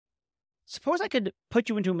Suppose I could put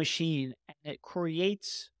you into a machine and it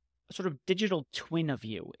creates a sort of digital twin of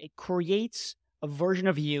you. It creates a version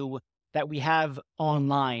of you that we have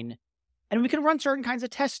online, and we can run certain kinds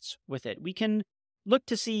of tests with it. We can look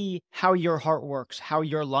to see how your heart works, how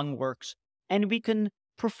your lung works, and we can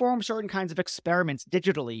perform certain kinds of experiments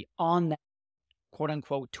digitally on that quote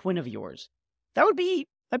unquote twin of yours. That'd be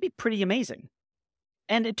pretty amazing.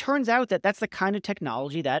 And it turns out that that's the kind of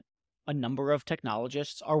technology that a number of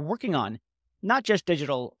technologists are working on. Not just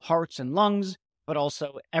digital hearts and lungs, but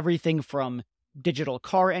also everything from digital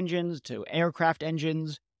car engines to aircraft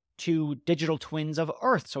engines to digital twins of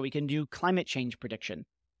Earth so we can do climate change prediction.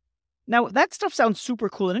 Now, that stuff sounds super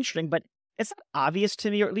cool and interesting, but it's not obvious to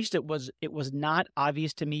me, or at least it was not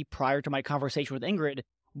obvious to me prior to my conversation with Ingrid,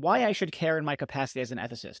 why I should care in my capacity as an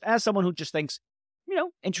ethicist. As someone who just thinks,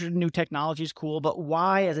 interested in new technology is cool, but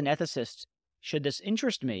why as an ethicist should this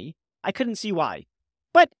interest me? I couldn't see why.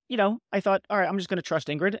 But, I thought, all right, I'm just going to trust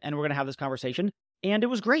Ingrid and we're going to have this conversation. And it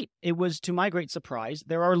was great. It was, to my great surprise,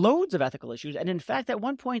 there are loads of ethical issues. And in fact, at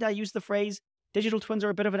one point I used the phrase, digital twins are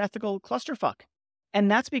a bit of an ethical clusterfuck. And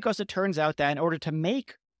that's because it turns out that in order to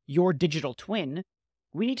make your digital twin,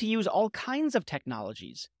 we need to use all kinds of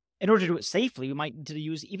technologies. In order to do it safely, we might need to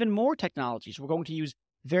use even more technologies. We're going to use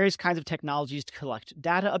various kinds of technologies to collect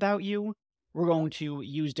data about you. We're going to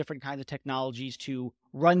use different kinds of technologies to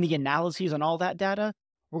run the analyses on all that data.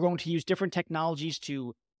 We're going to use different technologies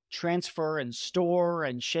to transfer and store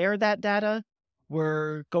and share that data.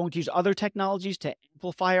 We're going to use other technologies to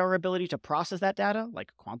amplify our ability to process that data,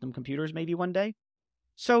 like quantum computers maybe one day.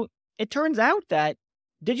 So it turns out that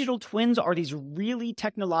digital twins are these really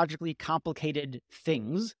technologically complicated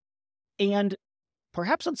things. And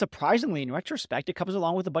perhaps unsurprisingly, in retrospect, it comes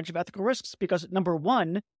along with a bunch of ethical risks because, number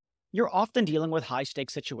one, you're often dealing with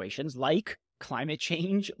high-stakes situations like climate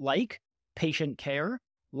change, like patient care,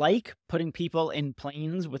 like putting people in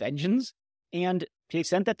planes with engines. And to the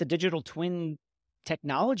extent that the digital twin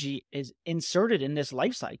technology is inserted in this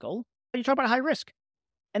life cycle, you talk about high risk.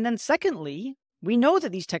 And then secondly, we know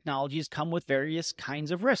that these technologies come with various kinds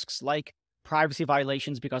of risks, like privacy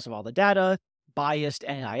violations because of all the data, biased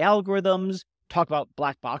AI algorithms, talk about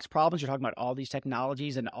black box problems. You're talking about all these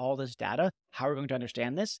technologies and all this data. How are we going to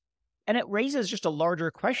understand this? And it raises just a larger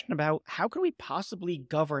question about how can we possibly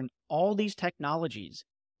govern all these technologies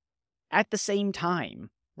at the same time,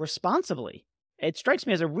 responsibly? It strikes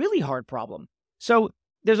me as a really hard problem. So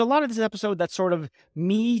there's a lot of this episode that's sort of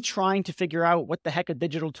me trying to figure out what the heck a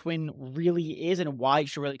digital twin really is and why it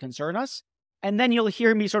should really concern us. And then you'll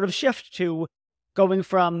hear me sort of shift to going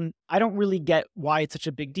from, I don't really get why it's such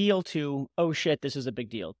a big deal to, oh shit, this is a big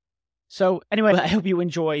deal. So anyway, I hope you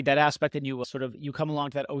enjoy that aspect and you come along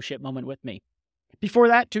to that oh shit moment with me. Before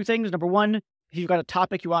that, two things. Number one, if you've got a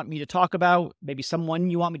topic you want me to talk about, maybe someone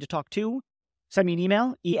you want me to talk to, send me an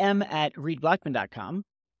email, em@reedblackman.com,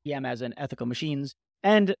 em as in ethical machines.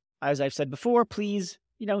 And as I've said before, please,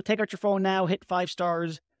 take out your phone now, hit 5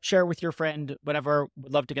 stars, share with your friend, whatever.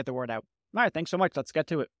 Would love to get the word out. All right, thanks so much. Let's get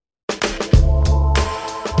to it.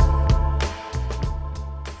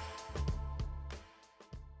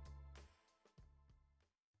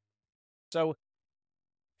 So,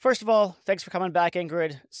 first of all, thanks for coming back,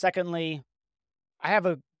 Ingrid. Secondly, I have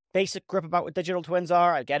a basic grip about what digital twins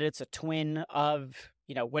are. I get it. It's a twin of,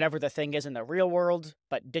 whatever the thing is in the real world,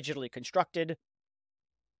 but digitally constructed.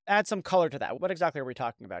 Add some color to that. What exactly are we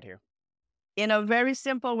talking about here? In a very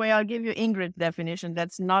simple way, I'll give you Ingrid's definition.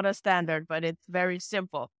 That's not a standard, but it's very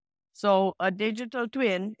simple. So a digital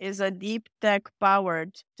twin is a deep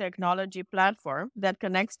tech-powered technology platform that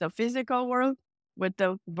connects the physical world with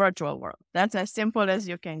the virtual world. That's as simple as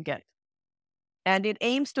you can get. And it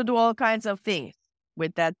aims to do all kinds of things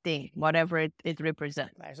with that thing, whatever it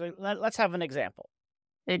represents. Right, so let's have an example.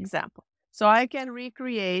 So I can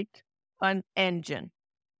recreate an engine,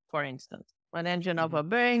 for instance, an engine of a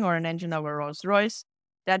Boeing or an engine of a Rolls-Royce.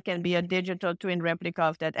 That can be a digital twin replica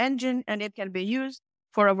of that engine, and it can be used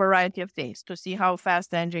for a variety of things, to see how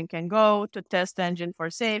fast the engine can go, to test the engine for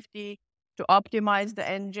safety, to optimize the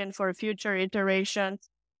engine for future iterations,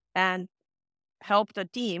 and help the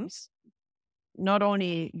teams not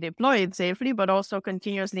only deploy it safely, but also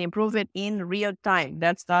continuously improve it in real time.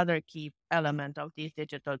 That's the other key element of these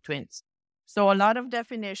digital twins. So a lot of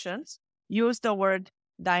definitions use the word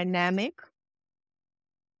dynamic.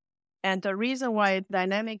 And the reason why it's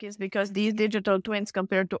dynamic is because these digital twins,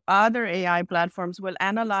 compared to other AI platforms, will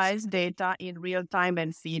analyze data in real time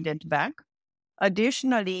and feed it back.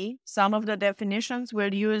 Additionally, some of the definitions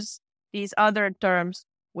will use these other terms,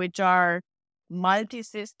 which are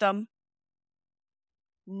multi-system,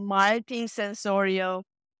 multi-sensorial,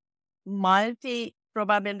 multi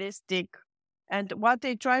probabilistic. And what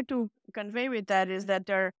they try to convey with that is that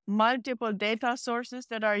there are multiple data sources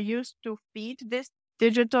that are used to feed this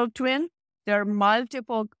digital twin. There are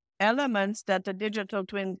multiple elements that the digital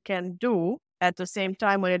twin can do at the same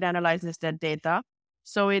time when it analyzes that data.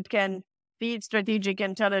 So it can feed strategic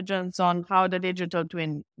intelligence on how the digital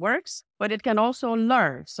twin works, but it can also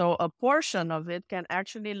learn. So a portion of it can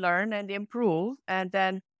actually learn and improve and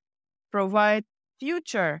then provide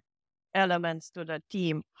future elements to the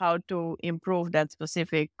team, how to improve that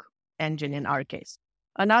specific engine in our case.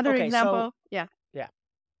 Another example. Yeah.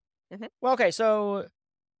 Mm-hmm. Well, okay. So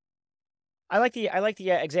I like the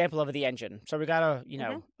example of the engine. So we got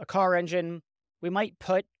a car engine. We might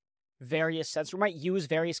put various sensors. We might use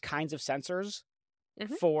various kinds of sensors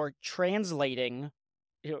for translating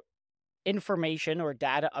information or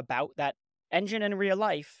data about that engine in real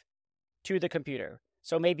life to the computer.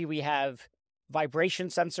 So maybe we have vibration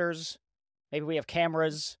sensors, maybe we have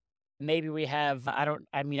cameras, maybe we have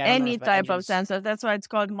any type of sensor. That's why it's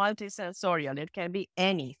called multisensorial. It can be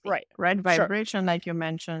anything, right? Vibration, like you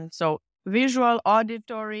mentioned. So visual,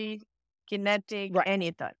 auditory, kinetic,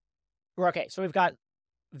 any type. Okay, so we've got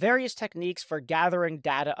various techniques for gathering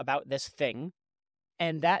data about this thing,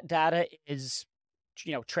 and that data is,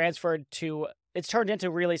 transferred to. It's turned into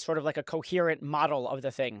really sort of like a coherent model of the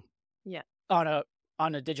thing. Yeah.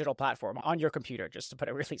 On a digital platform, on your computer, just to put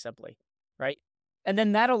it really simply, right? And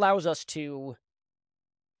then that allows us to,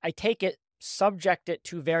 I take it, subject it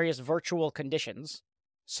to various virtual conditions.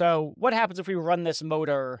 So what happens if we run this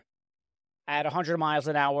motor at 100 miles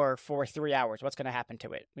an hour for 3 hours? What's going to happen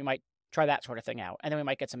to it? We might try that sort of thing out. And then we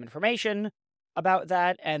might get some information about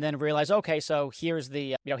that and then realize, okay, so here's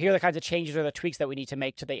the, here are the kinds of changes or the tweaks that we need to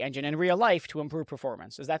make to the engine in real life to improve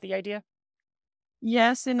performance. Is that the idea?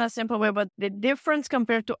 Yes, in a simple way, but the difference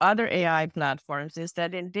compared to other AI platforms is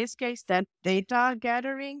that in this case, that data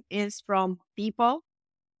gathering is from people,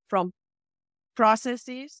 from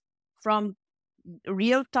processes, from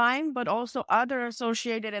real time, but also other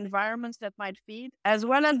associated environments that might feed, as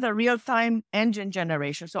well as the real-time engine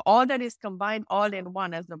generation. So all that is combined all in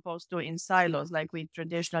one, as opposed to in silos, like we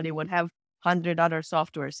traditionally would have 100 other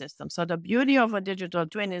software systems. So the beauty of a digital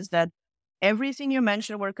twin is that everything you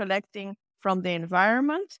mentioned, we're collecting from the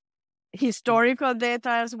environment, historical data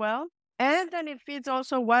as well, and then it feeds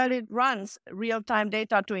also while it runs real-time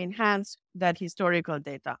data to enhance that historical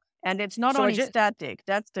data. And it's not only static,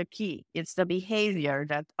 that's the key. It's the behavior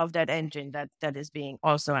of that engine that is being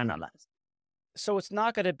also analyzed. So it's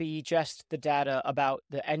not going to be just the data about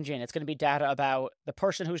the engine. It's going to be data about the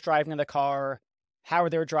person who's driving the car, how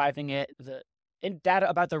they're driving it, data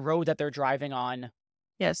about the road that they're driving on.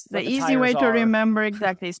 Yes, the easy way to remember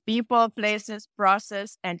exactly is people, places,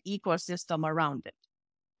 process, and ecosystem around it,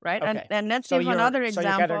 right? Okay. And let's give another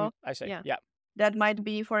example. Yeah. That might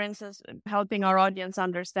be, for instance, helping our audience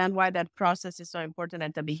understand why that process is so important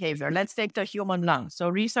and the behavior. Let's take the human lung. So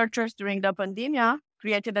researchers during the pandemic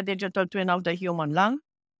created a digital twin of the human lung,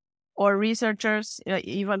 or researchers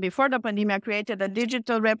even before the pandemic created a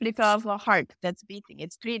digital replica of a heart that's beating.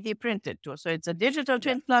 It's 3D printed too. So it's a digital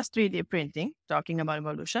twin plus 3D printing, talking about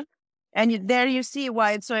evolution. And there you see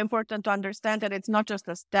why it's so important to understand that it's not just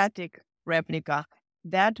a static replica.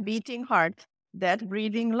 That beating heart, that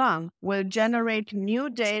breathing lung will generate new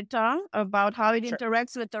data about how it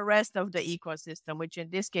interacts with the rest of the ecosystem, which in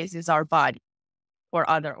this case is our body or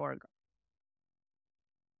other organs.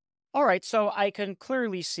 All right, so I can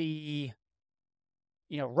clearly see,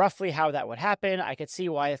 roughly how that would happen. I could see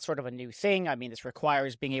why it's sort of a new thing. I mean, this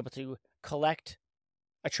requires being able to collect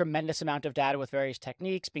a tremendous amount of data with various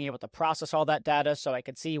techniques, being able to process all that data. So I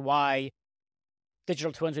could see why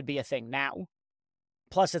digital twins would be a thing now.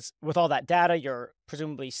 Plus, it's with all that data, you're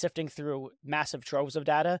presumably sifting through massive troves of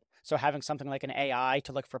data. So having something like an AI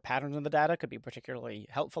to look for patterns in the data could be particularly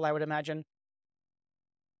helpful, I would imagine.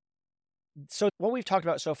 So what we've talked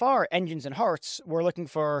about so far, engines and hearts, we're looking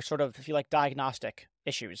for sort of, if you like, diagnostic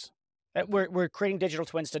issues. We're creating digital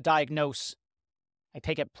twins to diagnose, I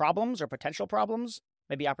take it, problems or potential problems,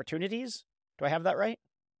 maybe opportunities. Do I have that right?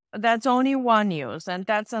 That's only one use. And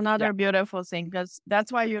that's another beautiful thing, because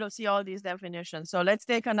that's why you'll see all these definitions. So let's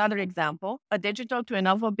take another example, a digital twin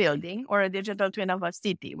of a building or a digital twin of a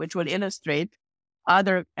city, which will illustrate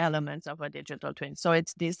other elements of a digital twin. So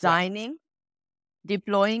it's designing,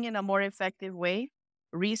 deploying in a more effective way,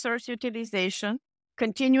 resource utilization,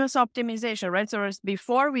 continuous optimization, right? So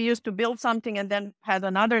before we used to build something and then had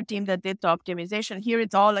another team that did the optimization. Here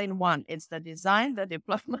it's all in one. It's the design, the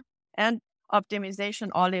deployment, and optimization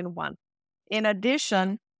all in one. In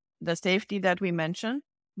addition, the safety that we mentioned,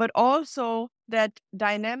 but also that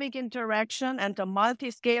dynamic interaction and the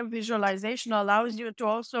multi-scale visualization allows you to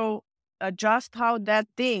also adjust how that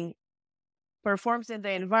thing performs in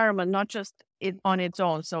the environment, not just it on its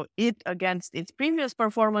own. So it against its previous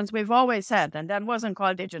performance we've always had, and that wasn't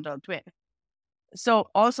called digital twin. So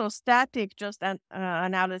also static just an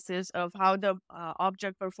analysis of how the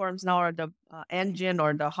object performs now, or the engine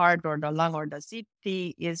or the heart or the lung or the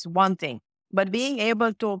CT is one thing. But being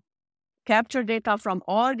able to capture data from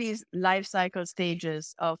all these life cycle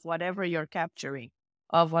stages of whatever you're capturing,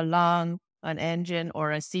 of a lung, an engine,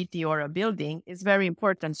 or a CT, or a building, is very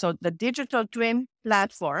important. So the digital twin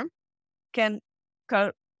platform can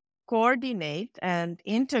coordinate and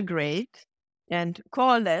integrate and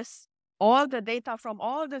coalesce all the data from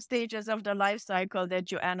all the stages of the life cycle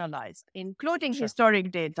that you analyzed, including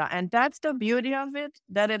historic data. And that's the beauty of it,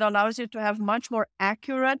 that it allows you to have much more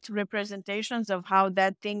accurate representations of how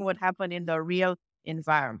that thing would happen in the real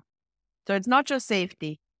environment. So it's not just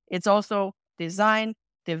safety, it's also design,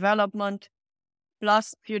 development,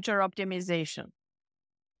 plus future optimization.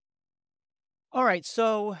 All right.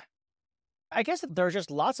 So I guess there are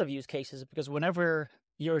just lots of use cases, because whenever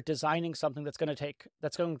you're designing something that's going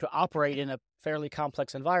to operate in a fairly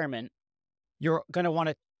complex environment, you're going to want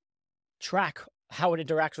to track how it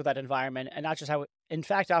interacts with that environment, and not just how it in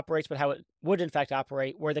fact operates, but how it would in fact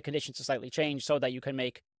operate where the conditions are slightly changed, so that you can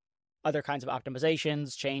make other kinds of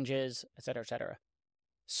optimizations, changes, et cetera, et cetera.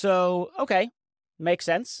 So, okay, makes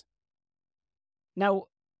sense. Now,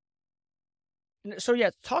 so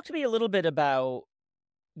yeah, talk to me a little bit about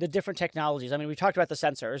the different technologies. I mean, we talked about the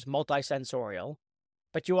sensors, multisensorial,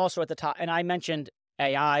 but you also at the top, and I mentioned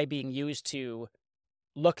AI being used to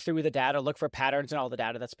look through the data, look for patterns in all the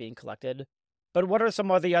data that's being collected. But what are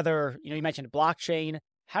some of the other, you mentioned blockchain.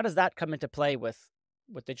 How does that come into play with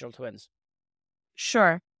digital twins?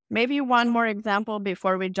 Sure. Maybe one more example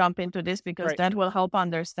before we jump into this, because that will help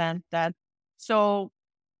understand that. So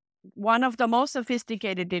one of the most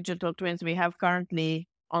sophisticated digital twins we have currently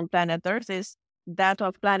on planet Earth is that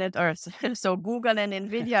of planet Earth. So Google and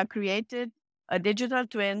NVIDIA created a digital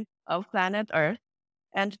twin of planet Earth.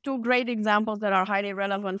 And two great examples that are highly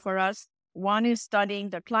relevant for us. One is studying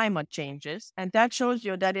the climate changes. And that shows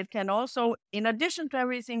you that it can also, in addition to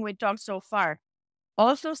everything we talked so far,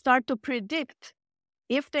 also start to predict,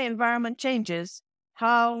 if the environment changes,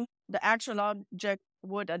 how the actual object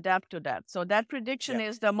would adapt to that. So that prediction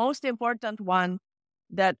is the most important one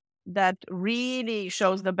that really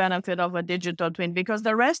shows the benefit of a digital twin, because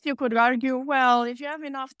the rest you could argue, well, if you have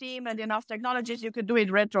enough team and enough technologies, you could do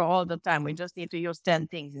it retro all the time. We just need to use 10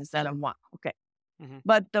 things instead of one. Okay. Mm-hmm.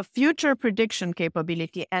 But the future prediction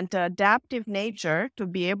capability and the adaptive nature to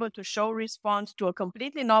be able to show response to a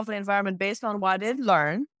completely novel environment based on what it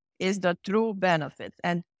learned is the true benefit.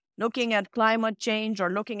 And looking at climate change,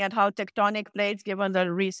 or looking at how tectonic plates, given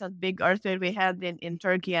the recent big earthquake we had in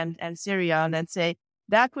Turkey and Syria, let's say,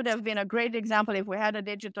 that could have been a great example. If we had a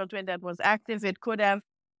digital twin that was active, it could have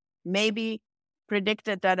maybe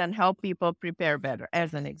predicted that and helped people prepare better,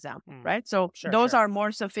 as an example, right? So those are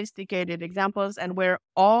more sophisticated examples, and where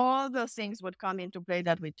all the things would come into play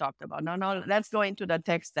that we talked about. Now, let's go into the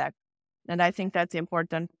tech stack. And I think that's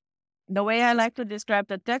important. The way I like to describe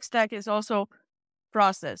the tech stack is also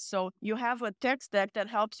process. So you have a tech stack that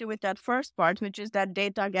helps you with that first part, which is that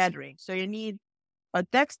data gathering. So you need a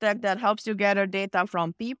tech stack that helps you gather data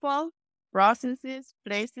from people, processes,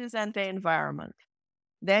 places, and the environment.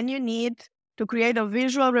 Then you need to create a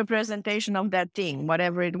visual representation of that thing,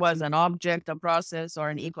 whatever it was, an object, a process, or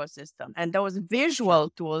an ecosystem. And those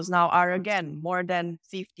visual tools now are, again, more than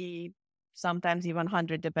 50, sometimes even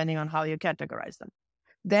 100, depending on how you categorize them.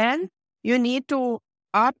 Then you need to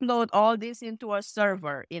upload all this into a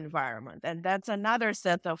server environment. And that's another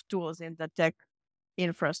set of tools in the tech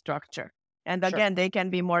infrastructure. And again, they can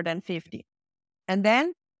be more than 50. And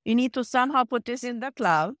then you need to somehow put this in the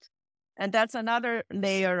cloud. And that's another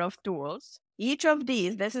layer of tools. Each of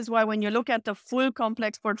these, this is why when you look at the full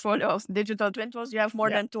complex portfolio of digital twin tools, you have more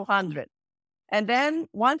than 200. And then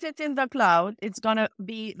once it's in the cloud, it's going to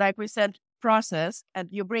be, like we said, processed. And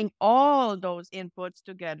you bring all those inputs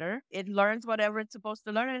together. It learns whatever it's supposed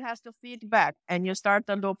to learn. It has to feed back. And you start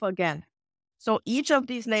the loop again. So each of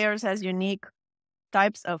these layers has unique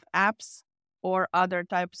types of apps or other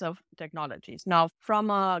types of technologies. Now,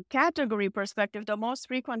 from a category perspective, the most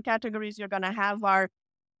frequent categories you're going to have are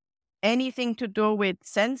anything to do with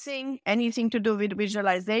sensing, anything to do with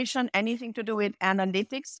visualization, anything to do with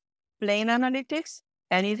analytics, plain analytics,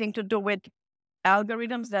 anything to do with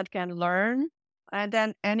algorithms that can learn, and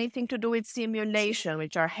then anything to do with simulation,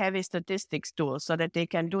 which are heavy statistics tools so that they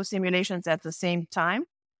can do simulations at the same time.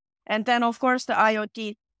 And then, of course, the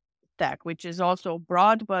IoT stack, which is also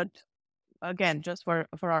broad, but again, just for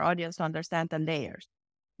our audience to understand the layers.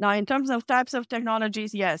 Now, in terms of types of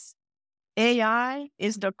technologies, yes, AI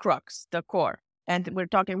is the crux, the core, and we're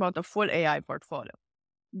talking about the full AI portfolio.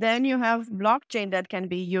 Then you have blockchain that can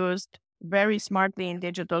be used very smartly in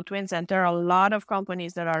digital twins, and there are a lot of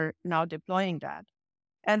companies that are now deploying that.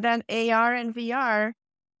 And then AR and VR,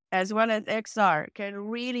 as well as XR, can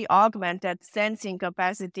really augment that sensing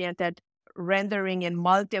capacity and that rendering in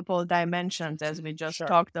multiple dimensions, as we just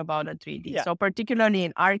talked about at 3D. Yeah. So particularly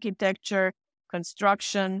in architecture,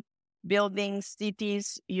 construction, buildings,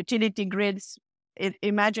 cities, utility grids,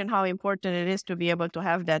 imagine how important it is to be able to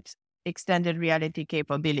have that extended reality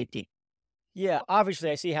capability. Yeah,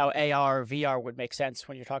 obviously I see how AR, VR would make sense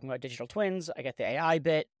when you're talking about digital twins. I get the AI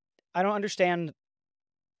bit. I don't understand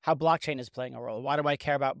how blockchain is playing a role. Why do I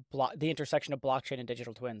care about the intersection of blockchain and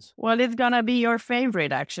digital twins? Well, it's going to be your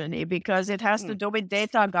favorite, actually, because it has to do with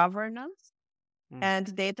data governance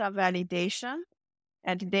and data validation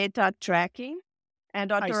and data tracking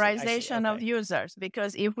and authorization of users.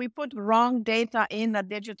 Because if we put wrong data in a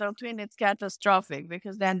digital twin, it's catastrophic,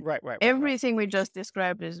 because then everything we just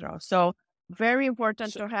described is wrong. So very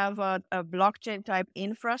important to have a blockchain type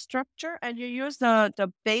infrastructure, and you use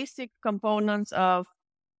the basic components of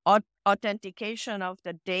authentication of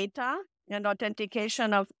the data and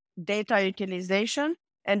authentication of data utilization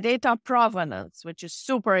and data provenance, which is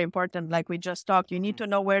super important. Like we just talked, you need to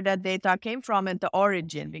know where that data came from and the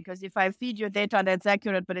origin, because if I feed you data that's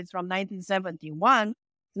accurate, but it's from 1971, it's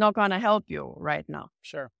not going to help you right now.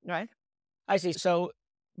 Sure. Right? I see. So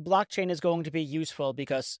blockchain is going to be useful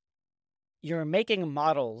because you're making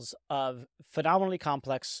models of phenomenally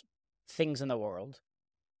complex things in the world.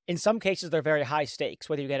 In some cases, they're very high stakes,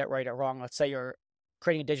 whether you get it right or wrong. Let's say you're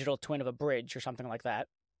creating a digital twin of a bridge or something like that.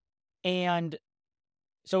 And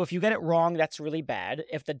so if you get it wrong, that's really bad.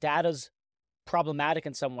 If the data's problematic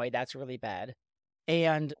in some way, that's really bad.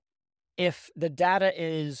 And if the data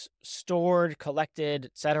is stored, collected,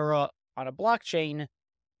 etc., on a blockchain,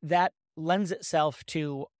 that lends itself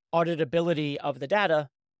to auditability of the data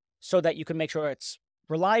so that you can make sure it's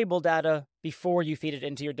reliable data before you feed it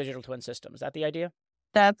into your digital twin system. Is that the idea?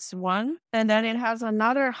 That's one. And then it has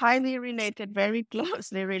another highly related, very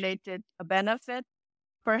closely related benefit.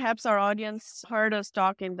 Perhaps our audience heard us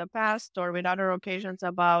talk in the past or with other occasions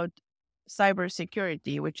about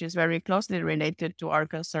cybersecurity, which is very closely related to our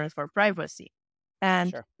concerns for privacy.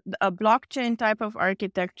 And a blockchain type of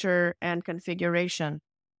architecture and configuration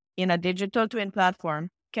in a digital twin platform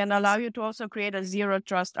can allow you to also create a zero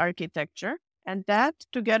trust architecture. And that,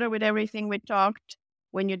 together with everything we talked,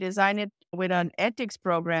 when you design it with an ethics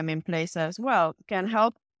program in place as well, can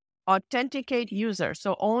help authenticate users.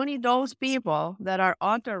 So only those people that are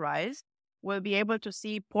authorized will be able to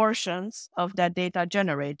see portions of that data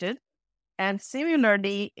generated. And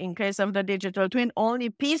similarly, in case of the digital twin, only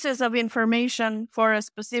pieces of information for a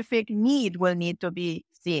specific need will need to be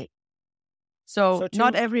seen. So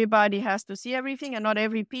not everybody has to see everything, and not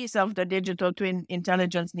every piece of the digital twin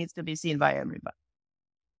intelligence needs to be seen by everybody.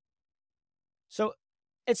 So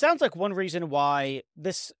it sounds like one reason why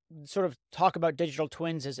this sort of talk about digital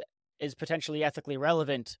twins is potentially ethically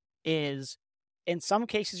relevant is in some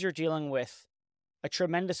cases you're dealing with a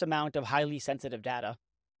tremendous amount of highly sensitive data.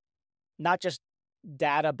 Not just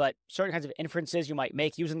data, but certain kinds of inferences you might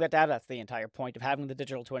make using that data. That's the entire point of having the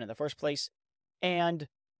digital twin in the first place. And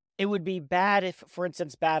it would be bad if, for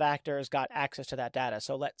instance, bad actors got access to that data.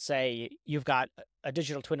 So let's say you've got a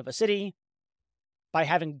digital twin of a city. By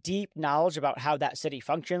having deep knowledge about how that city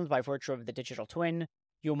functions by virtue of the digital twin,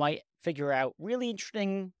 you might figure out really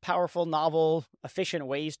interesting, powerful, novel, efficient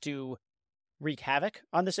ways to wreak havoc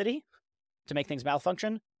on the city, to make things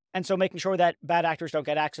malfunction. And so making sure that bad actors don't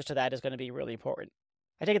get access to that is going to be really important.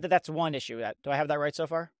 I take it that that's one issue. Do I have that right so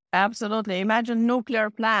far? Absolutely. Imagine nuclear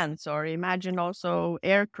plants, or imagine also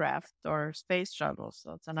aircraft or space shuttles.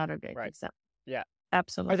 So it's another great example. Yeah.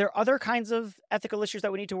 Absolutely. Are there other kinds of ethical issues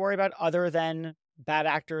that we need to worry about other than bad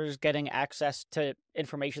actors getting access to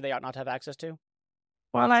information they ought not to have access to?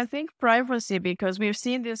 Well, I think privacy, because we've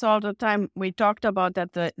seen this all the time. We talked about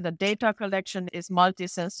that the data collection is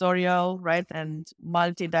multisensorial, right, and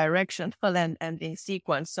multi-directional and in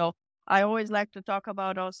sequence. So I always like to talk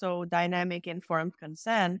about also dynamic informed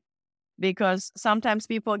consent, because sometimes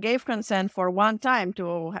people gave consent for one time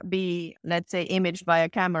to be, let's say, imaged by a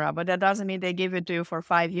camera, but that doesn't mean they give it to you for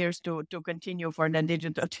 5 years to continue for the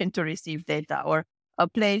digital twin to receive data. Or a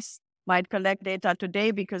place might collect data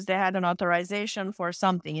today because they had an authorization for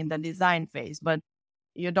something in the design phase, but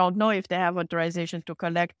you don't know if they have authorization to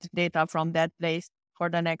collect data from that place for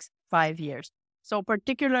the next 5 years. So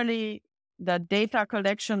particularly the data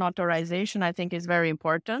collection authorization, I think, is very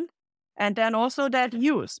important. And then also that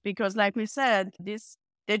use, because like we said, this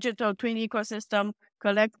digital twin ecosystem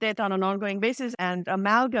collects data on an ongoing basis and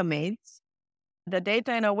amalgamates the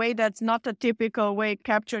data in a way that's not a typical way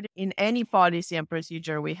captured in any policy and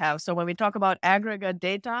procedure we have. So when we talk about aggregate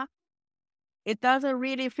data, it doesn't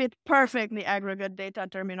really fit perfectly aggregate data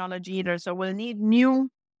terminology either. So we'll need new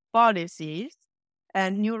policies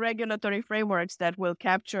and new regulatory frameworks that will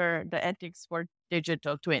capture the ethics for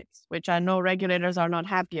digital twins, which I know regulators are not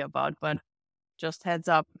happy about, but just heads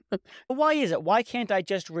up. Why is it? Why can't I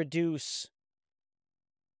just reduce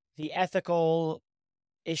the ethical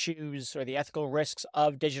issues or the ethical risks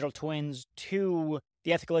of digital twins to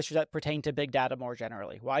the ethical issues that pertain to big data more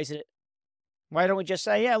generally? Why don't we just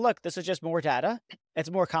say, yeah, look, this is just more data. It's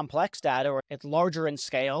more complex data, or it's larger in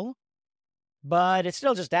scale, but it's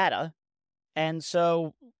still just data. And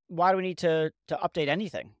so why do we need to update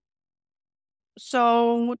anything?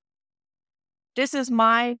 So this is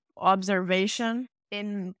my observation.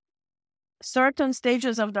 In certain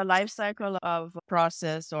stages of the life cycle of a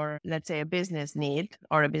process, or let's say a business need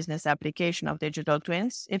or a business application of digital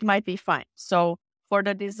twins, it might be fine. So for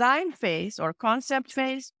the design phase or concept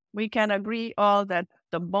phase, we can agree all that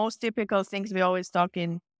the most typical things we always talk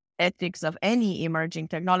in ethics of any emerging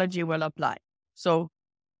technology will apply. So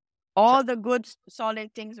all the good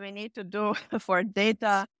solid things we need to do for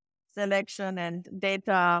data selection and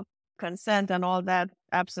data consent and all that,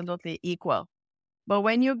 absolutely equal. But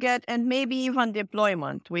when you get, and maybe even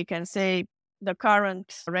deployment, we can say the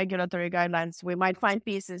current regulatory guidelines, we might find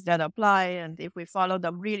pieces that apply, and if we follow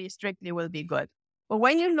them really strictly, will be good. But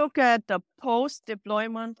when you look at the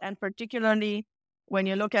post-deployment, and particularly when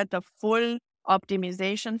you look at the full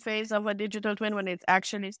optimization phase of a digital twin, when it's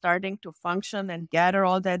actually starting to function and gather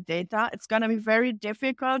all that data, it's going to be very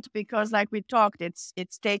difficult because, like we talked, it's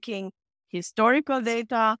taking historical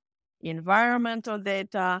data, environmental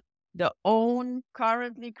data, the own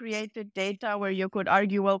currently created data, where you could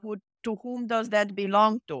argue, well, to whom does that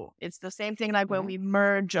belong to? It's the same thing like when we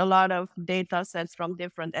merge a lot of data sets from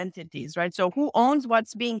different entities, right? So who owns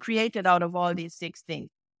what's being created out of all these 6 things?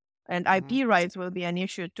 And IP rights will be an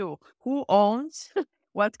issue too. Who owns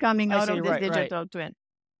what's coming out of this digital twin?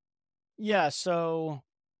 Yeah, so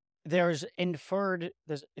there's inferred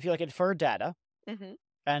data,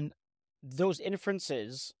 and those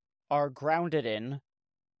inferences are grounded in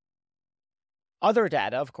other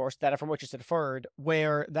data, of course, data from which it's inferred,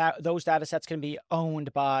 where those data sets can be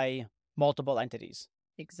owned by multiple entities.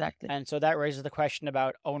 Exactly. And so that raises the question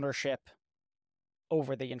about ownership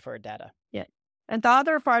over the inferred data. Yeah. And the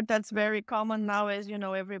other part that's very common now is,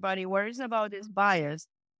 everybody worries about is bias.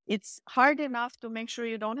 It's hard enough to make sure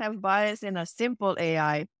you don't have bias in a simple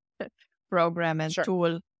AI program and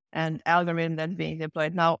tool and algorithm that's being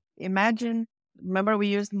deployed. Now, remember we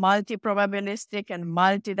used multi-probabilistic and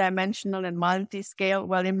multi-dimensional and multi-scale.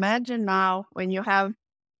 Well, imagine now when you have,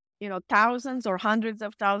 thousands or hundreds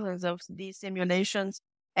of thousands of these simulations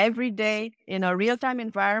every day in a real-time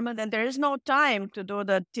environment, and there is no time to do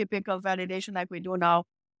the typical validation like we do now,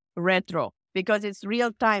 retro, because it's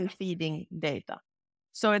real-time feeding data.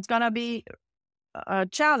 So it's going to be a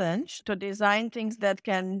challenge to design things that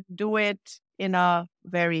can do it in a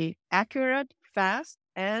very accurate, fast,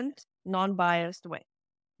 and non-biased way.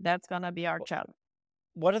 That's going to be our challenge.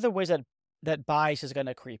 What are the ways that bias is going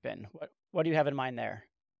to creep in? What do you have in mind there?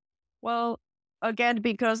 Well, again,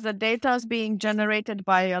 because the data is being generated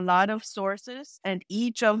by a lot of sources, and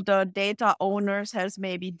each of the data owners has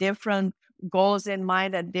maybe different goals in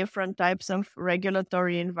mind and different types of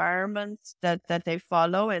regulatory environments that they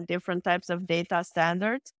follow and different types of data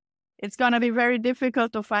standards, it's going to be very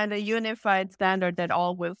difficult to find a unified standard that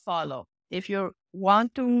all will follow. If you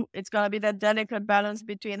want to, it's going to be that delicate balance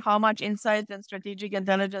between how much insight and strategic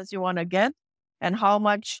intelligence you want to get and how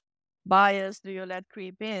much bias do you let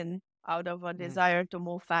creep in out of a desire to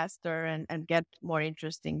move faster and get more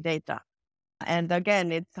interesting data. And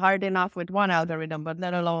again, it's hard enough with one algorithm, but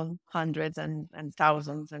let alone hundreds and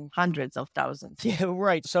thousands and hundreds of thousands. Yeah,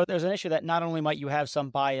 right. So there's an issue that not only might you have some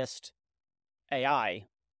biased AI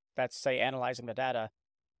that's, say, analyzing the data,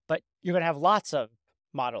 but you're going to have lots of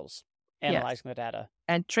models analyzing the data.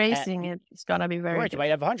 And tracing it's going to be very right. You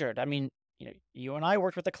might have 100. I mean, you and I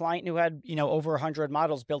worked with a client who had, over 100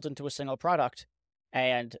 models built into a single product.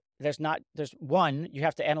 And there's one, you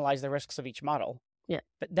have to analyze the risks of each model. Yeah.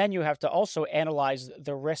 But then you have to also analyze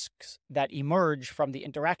the risks that emerge from the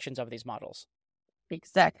interactions of these models.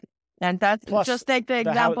 Exactly. And that's just take the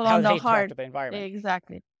example on the heart. The environment.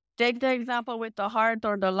 Exactly. Take the example with the heart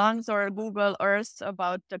or the lungs or Google Earth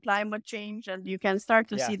about the climate change, and you can start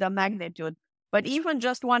to see the magnitude. But even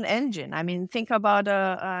just one engine, I mean, think about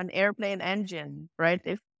an airplane engine, right?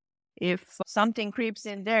 If something creeps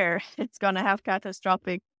in there, it's going to have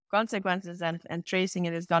catastrophic consequences, and tracing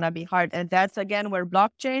it is going to be hard. And that's, again, where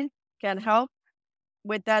blockchain can help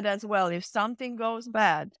with that as well. If something goes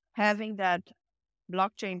bad, having that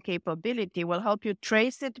blockchain capability will help you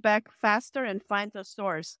trace it back faster and find the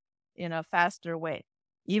source in a faster way,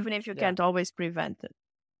 even if you can't always prevent it.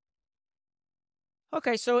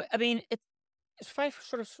 Okay, so I mean, if I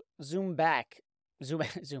sort of zoom out,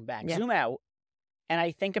 and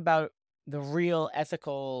I think about the real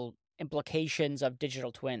ethical implications of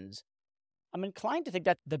digital twins, I'm inclined to think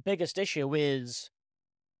that the biggest issue is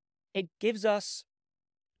it gives us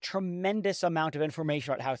tremendous amount of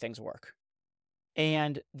information about how things work.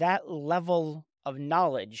 And that level of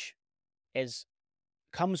knowledge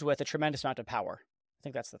comes with a tremendous amount of power. I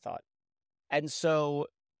think that's the thought. And so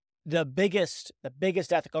the biggest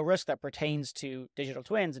ethical risk that pertains to digital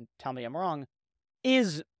twins, and tell me I'm wrong,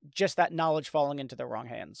 is just that knowledge falling into the wrong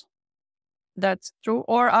hands. That's true.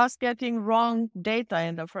 Or us getting wrong data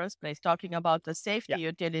in the first place, talking about the safety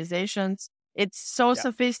utilizations. It's so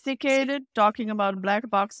sophisticated, talking about black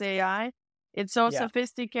box AI. It's so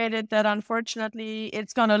sophisticated that unfortunately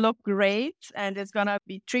it's going to look great, and it's going to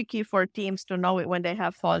be tricky for teams to know it when they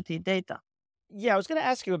have faulty data. Yeah, I was going to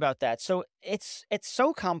ask you about that. So it's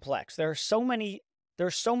so complex. There's so many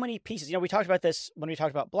pieces. You know, we talked about this when we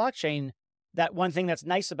talked about blockchain, that one thing that's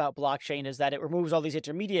nice about blockchain is that it removes all these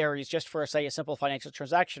intermediaries just for, say, a simple financial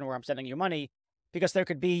transaction where I'm sending you money, because there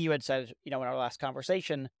could be, you had said, you know, in our last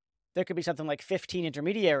conversation, there could be something like 15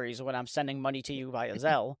 intermediaries when I'm sending money to you via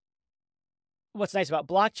Zelle. What's nice about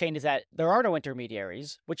blockchain is that there are no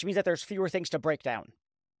intermediaries, which means that there's fewer things to break down.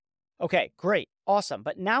 Okay, great, awesome.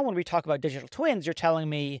 But now when we talk about digital twins, you're telling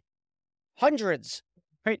me hundreds,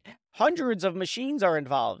 right? Hundreds of machines are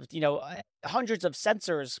involved, you know, hundreds of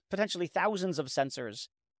sensors, potentially thousands of sensors,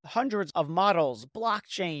 hundreds of models,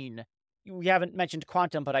 blockchain. We haven't mentioned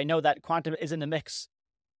quantum, but I know that quantum is in the mix.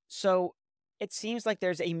 So it seems like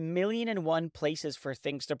there's 1,000,001 places for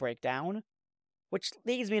things to break down, which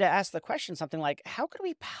leads me to ask the question something like, how could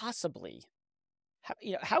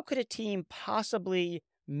a team possibly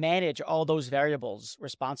manage all those variables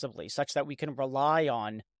responsibly such that we can rely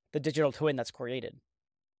on the digital twin that's created?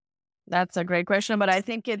 That's a great question, but I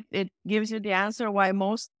think it gives you the answer why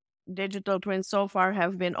most digital twins so far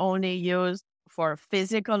have been only used for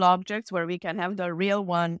physical objects, where we can have the real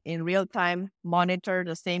one in real time, monitor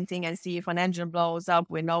the same thing, and see if an engine blows up,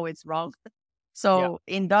 we know it's wrong. So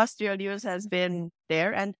industrial use has been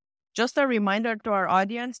there. And just a reminder to our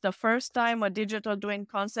audience, the first time a digital twin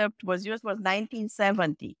concept was used was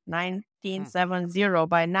 1970 by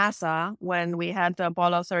NASA. When we had the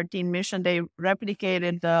Apollo 13 mission, they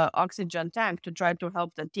replicated the oxygen tank to try to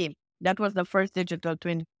help the team. That was the first digital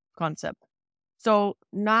twin concept. So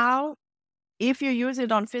now, if you use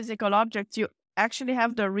it on physical objects, you actually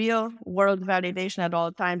have the real world validation at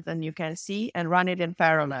all times, and you can see and run it in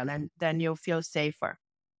parallel, and then you feel safer.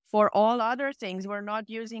 For all other things, we're not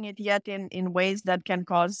using it yet in ways that can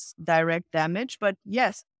cause direct damage. But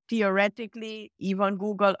yes, theoretically, even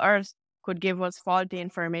Google Earth could give us faulty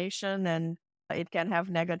information, and it can have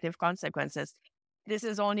negative consequences. This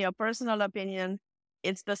is only a personal opinion.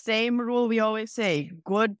 It's the same rule we always say: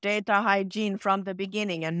 good data hygiene from the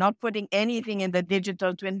beginning, and not putting anything in the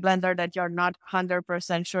digital twin blender that you're not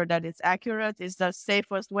 100% sure that it's accurate is the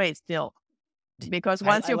safest way still. Because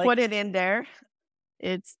once you put it in there,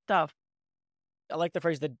 it's tough. I like the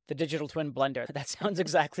phrase, the digital twin blender. That sounds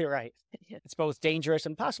exactly right. It's both dangerous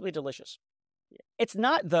and possibly delicious. It's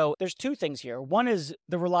not, though. There's two things here. One is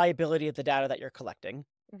the reliability of the data that you're collecting.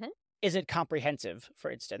 Mm-hmm. Is it comprehensive, for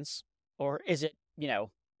instance? Or is it,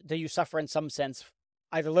 do you suffer in some sense,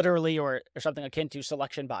 either literally or something akin to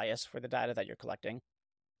selection bias for the data that you're collecting?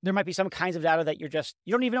 There might be some kinds of data that you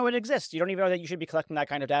don't even know it exists. You don't even know that you should be collecting that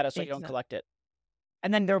kind of data, so you don't collect it.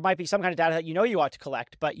 And then there might be some kind of data that you ought to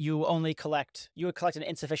collect, but you would collect an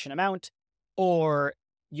insufficient amount, or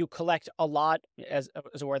you collect a lot as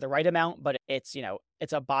it were the right amount, but it's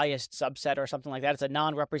a biased subset or something like that. It's a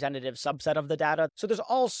non-representative subset of the data. So there's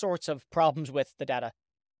all sorts of problems with the data.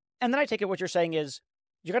 And then I take it what you're saying is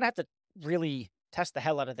you're going to have to really test the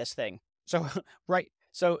hell out of this thing. So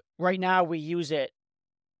right now we use it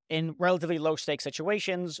in relatively low-stakes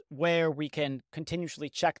situations where we can continuously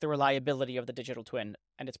check the reliability of the digital twin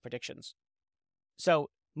and its predictions. So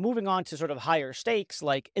moving on to sort of higher stakes,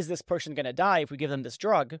 like, is this person going to die if we give them this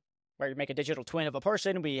drug? Where you make a digital twin of a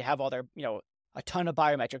person, we have all their, a ton of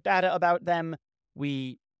biometric data about them.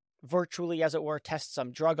 We virtually, as it were, test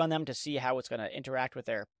some drug on them to see how it's going to interact with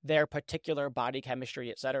their particular body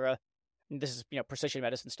chemistry, etc. this is, precision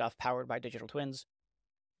medicine stuff powered by digital twins.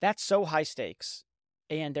 That's so high stakes.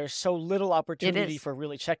 And there's so little opportunity for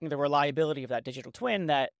really checking the reliability of that digital twin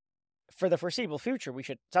that for the foreseeable future,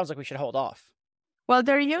 sounds like we should hold off. Well,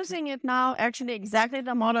 they're using it now, actually exactly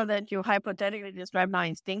the model that you hypothetically described now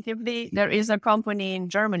instinctively. There is a company in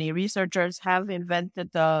Germany, researchers have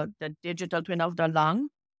invented the digital twin of the lung,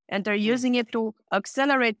 and they're using it to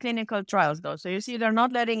accelerate clinical trials though. So you see, they're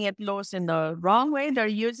not letting it loose in the wrong way. They're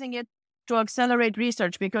using it to accelerate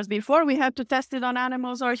research, because before we had to test it on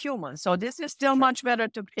animals or humans. So this is still much better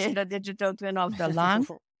to create a digital twin of the lung.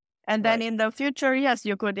 And then in the future, yes,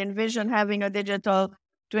 you could envision having a digital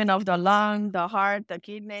twin of the lung, the heart, the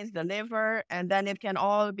kidneys, the liver, and then it can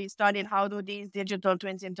all be studied. How do these digital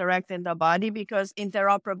twins interact in the body? Because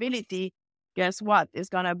interoperability, guess what, is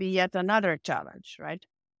going to be yet another challenge, right?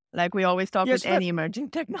 Like we always talk with any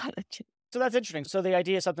emerging technology. So that's interesting. So the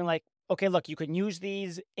idea is something like, okay, look, you can use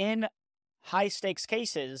these in high stakes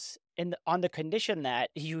cases on the condition that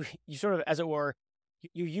you sort of, as it were,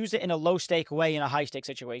 you use it in a low stake way in a high stake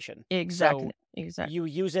situation. Exactly. So exactly. You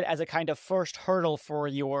use it as a kind of first hurdle for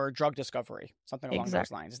your drug discovery, something along those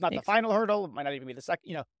lines. It's not the final hurdle, it might not even be the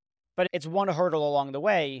second, but it's one hurdle along the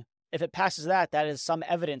way. If it passes that is some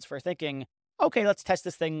evidence for thinking, okay, let's test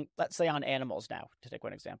this thing, let's say on animals now, to take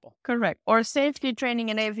one example. Correct. Or safety training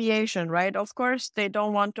in aviation, right? Of course, they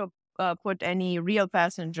don't want to put any real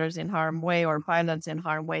passengers in harm's way or pilots in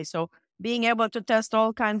harm's way. So being able to test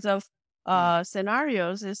all kinds of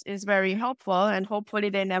scenarios is very helpful, and hopefully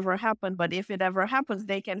they never happen. But if it ever happens,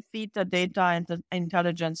 they can feed the data and the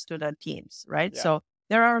intelligence to the teams, right? Yeah. So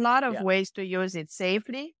there are a lot of ways to use it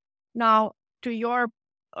safely. Now, to your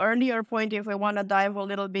earlier point, if we want to dive a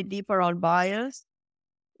little bit deeper on bias,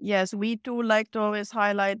 yes, we too like to always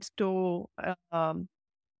highlight to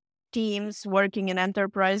teams working in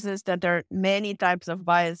enterprises that there are many types of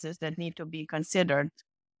biases that need to be considered,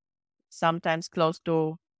 sometimes close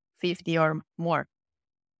to 50 or more.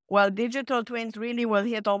 Well, digital twins really will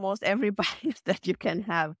hit almost every bias that you can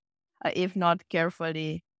have, if not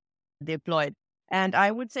carefully deployed. And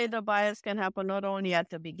I would say the bias can happen not only at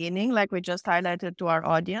the beginning, like we just highlighted to our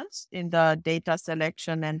audience in the data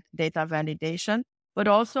selection and data validation, but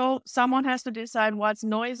also someone has to decide what's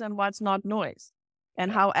noise and what's not noise,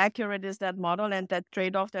 and how accurate is that model, and that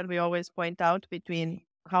trade-off that we always point out between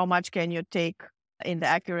how much can you take in the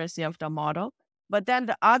accuracy of the model. But then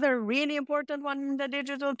the other really important one in the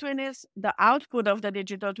digital twin is the output of the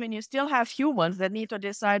digital twin. You still have humans that need to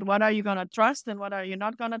decide what are you going to trust and what are you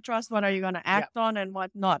not going to trust, what are you going to act on and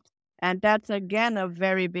what not. And that's, again, a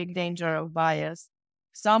very big danger of bias.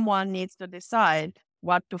 Someone needs to decide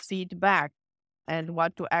what to feed back and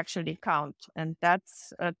what to actually count. And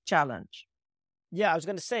that's a challenge. Yeah, I was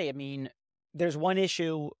going to say, there's one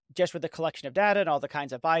issue just with the collection of data and all the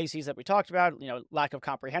kinds of biases that we talked about, lack of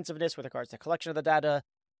comprehensiveness with regards to collection of the data,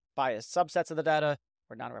 biased subsets of the data,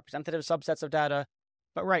 or non-representative subsets of data.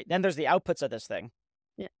 But then there's the outputs of this thing.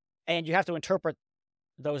 Yeah. And you have to interpret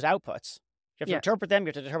those outputs. You have to interpret them. You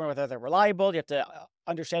have to determine whether they're reliable. You have to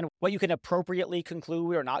understand what you can appropriately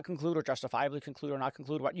conclude or not conclude, or justifiably conclude or not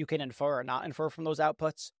conclude, what you can infer or not infer from those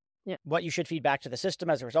outputs, what you should feed back to the system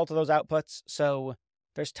as a result of those outputs. So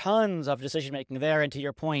there's tons of decision-making there. And to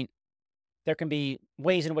your point, there can be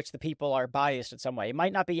ways in which the people are biased in some way. It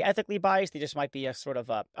might not be ethically biased. They just might be a sort of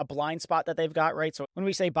a blind spot that they've got, right? So when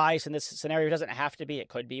we say bias in this scenario, it doesn't have to be, it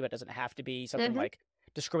could be, but it doesn't have to be something like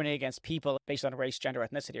discriminating against people based on race, gender,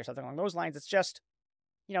 ethnicity, or something along those lines. It's just,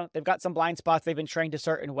 they've got some blind spots. They've been trained a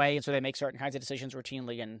certain way, and so they make certain kinds of decisions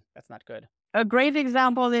routinely, and that's not good. A great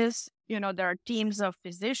example is, there are teams of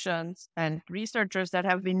physicians and researchers that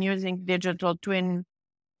have been using digital twin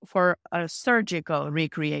for a surgical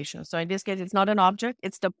recreation. So in this case, it's not an object,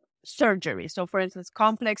 it's the surgery. So for instance,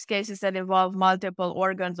 complex cases that involve multiple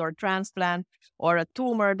organs or transplant, or a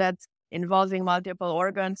tumor that's involving multiple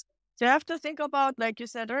organs. So you have to think about, like you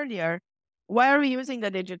said earlier, why are we using the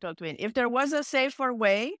digital twin? If there was a safer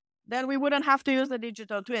way, then we wouldn't have to use the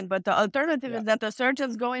digital twin. But the alternative is that the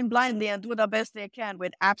surgeons go in blindly and do the best they can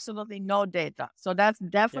with absolutely no data. So that's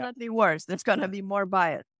definitely worse. That's going to be more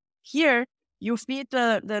biased. Here, you feed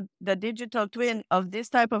the digital twin of this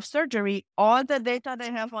type of surgery all the data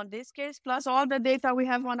they have on this case, plus all the data we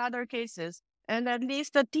have on other cases. And at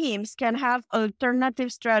least the teams can have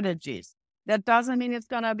alternative strategies. That doesn't mean it's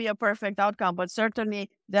going to be a perfect outcome, but certainly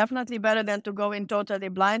definitely better than to go in totally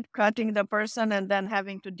blind, cutting the person and then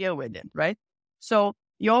having to deal with it, right? So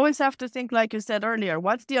you always have to think, like you said earlier,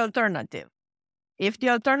 what's the alternative? If the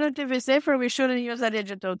alternative is safer, we shouldn't use a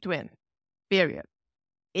digital twin, period.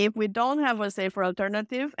 if we don't have a safer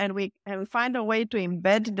alternative and we find a way to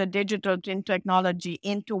embed the digital twin technology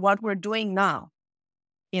into what we're doing now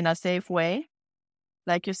in a safe way,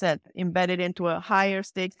 like you said, embedded into a higher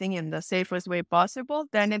stake thing in the safest way possible,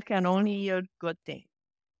 then it can only yield good things.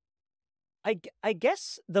 I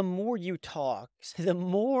guess the more you talk, the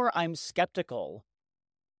more I'm skeptical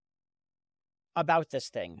about this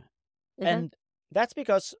thing. Mhm. And that's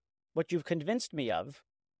because what you've convinced me of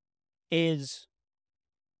is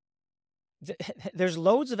there's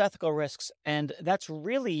loads of ethical risks, and that's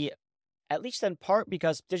really, at least in part,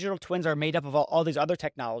 because digital twins are made up of all these other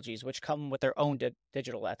technologies, which come with their own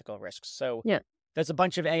digital ethical risks. So Yeah. there's a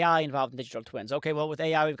bunch of AI involved in digital twins. Okay, well, with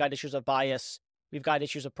AI, we've got issues of bias, we've got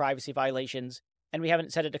issues of privacy violations, and we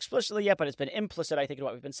haven't said it explicitly yet, but it's been implicit, I think, in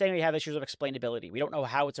what we've been saying. We have issues of explainability. We don't know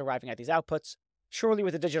how it's arriving at these outputs. Surely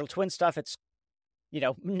with the digital twin stuff, it's,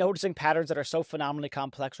 noticing patterns that are so phenomenally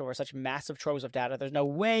complex over such massive troves of data, there's no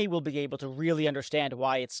way we'll be able to really understand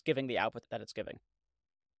why it's giving the output that it's giving.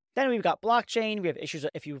 Then we've got blockchain. We have issues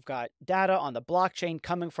if you've got data on the blockchain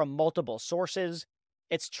coming from multiple sources.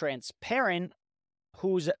 It's transparent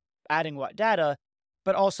who's adding what data,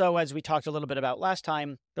 but also, as we talked a little bit about last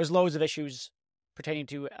time, there's loads of issues pertaining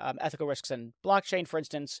to ethical risks in blockchain, for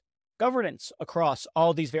instance, governance across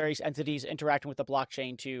all these various entities interacting with the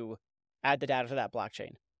blockchain to add the data to that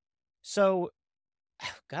blockchain. So,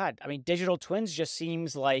 God, I mean, digital twins just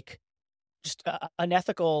seems like just it's an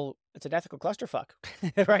ethical clusterfuck,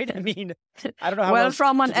 right? I mean, I don't know how else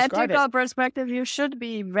from an to describe ethical it. perspective, you should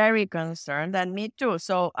be very concerned, and me too.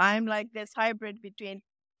 So I'm like this hybrid between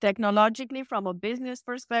technologically, from a business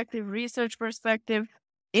perspective, research perspective,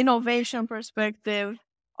 innovation perspective,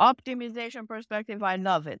 optimization perspective. I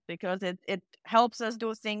love it because it helps us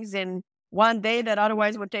do things in one day that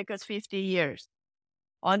otherwise would take us 50 years.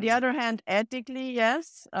 On the other hand, ethically,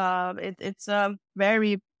 yes, it's a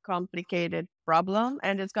very complicated problem,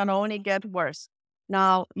 and it's going to only get worse.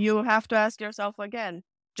 Now, you have to ask yourself again,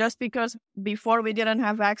 just because before we didn't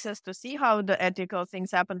have access to see how the ethical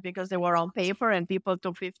things happened because they were on paper and people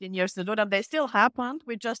took 15 years to do them, they still happened.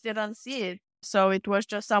 We just didn't see it. So it was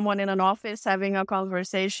just someone in an office having a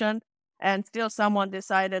conversation and still someone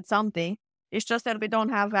decided something. It's just that we don't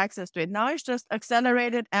have access to it. Now it's just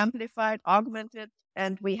accelerated, amplified, augmented,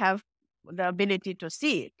 and we have the ability to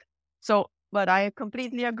see it. So, but I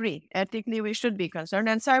completely agree. Ethically, we should be concerned,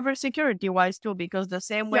 and cybersecurity wise too, because the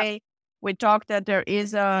same way we talk that there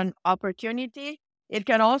is an opportunity, it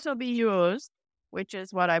can also be used, which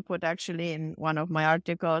is what I put actually in one of my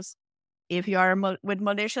articles. If you are with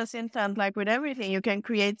malicious intent, like with everything, you can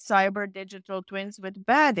create cyber digital twins with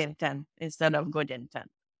bad intent instead of good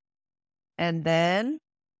intent. And then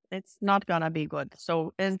it's not going to be good.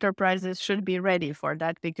 So enterprises should be ready for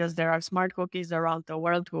that because there are smart cookies around the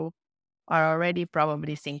world who are already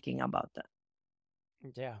probably thinking about that.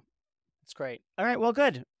 Yeah, that's great. All right, well,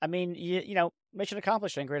 good. I mean, mission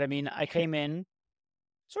accomplished, Ingrid. I mean, I came in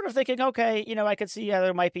sort of thinking, okay, I could see how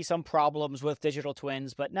there might be some problems with digital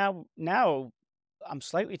twins, but now I'm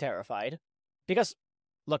slightly terrified because,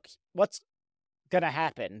 look, what's going to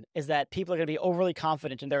happen is that people are going to be overly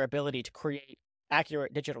confident in their ability to create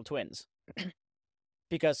accurate digital twins.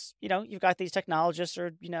 Because, you've got these technologists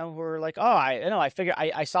who are like, oh, I figure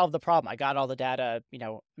I solved the problem. I got all the data,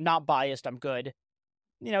 not biased. I'm good.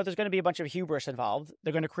 There's going to be a bunch of hubris involved.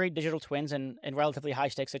 They're going to create digital twins in relatively high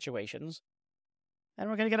stakes situations. And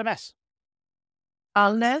we're going to get a mess.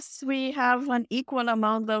 Unless we have an equal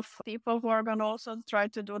amount of people who are going to also try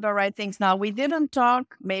to do the right things. Now, we didn't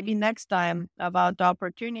talk, maybe next time, about the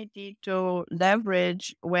opportunity to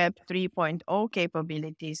leverage Web 3.0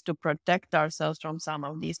 capabilities to protect ourselves from some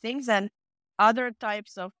of these things and other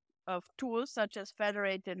types of tools such as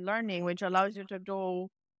federated learning, which allows you to do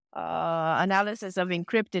analysis of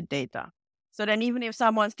encrypted data. So then even if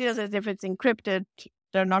someone steals it, if it's encrypted,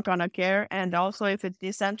 they're not going to care. And also if it's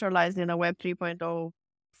decentralized in a Web 3.0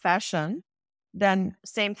 fashion, then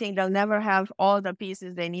same thing, they'll never have all the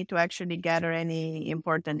pieces they need to actually gather any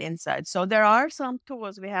important insights. So there are some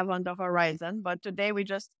tools we have on the horizon, but today we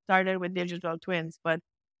just started with digital twins. But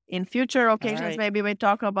in future occasions, maybe we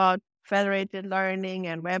talk about federated learning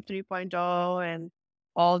and Web 3.0 and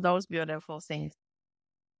all those beautiful things.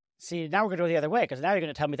 See, now we're going to go the other way, because now you're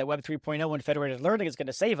going to tell me that Web 3.0 and federated learning is going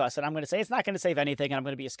to save us, and I'm going to say it's not going to save anything, and I'm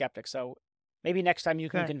going to be a skeptic. So maybe next time you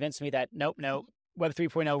can convince me that, nope, Web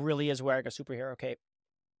 3.0 really is wearing a superhero cape.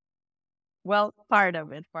 Well, part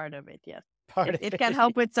of it, yes. It can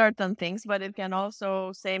help with certain things, but it can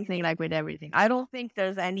also, same thing like with everything. I don't think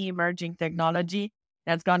there's any emerging technology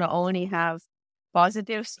that's going to only have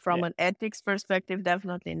positives from an ethics perspective.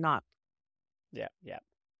 Definitely not. Yeah.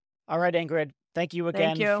 All right, Ingrid. Thank you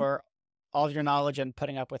again Thank you. for all of your knowledge and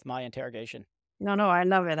putting up with my interrogation. No, I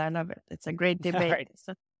love it. I love it. It's a great All debate. right.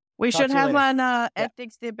 So we Talk should to you have later. an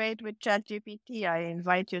ethics debate with ChatGPT. I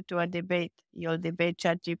invite you to a debate. You'll debate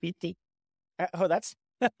ChatGPT Oh, that's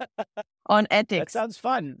on that ethics. sounds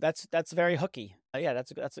fun. That's very hooky. Yeah,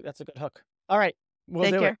 that's a good hook. All right, we'll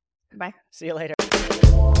Take do care. it. Bye. See you later.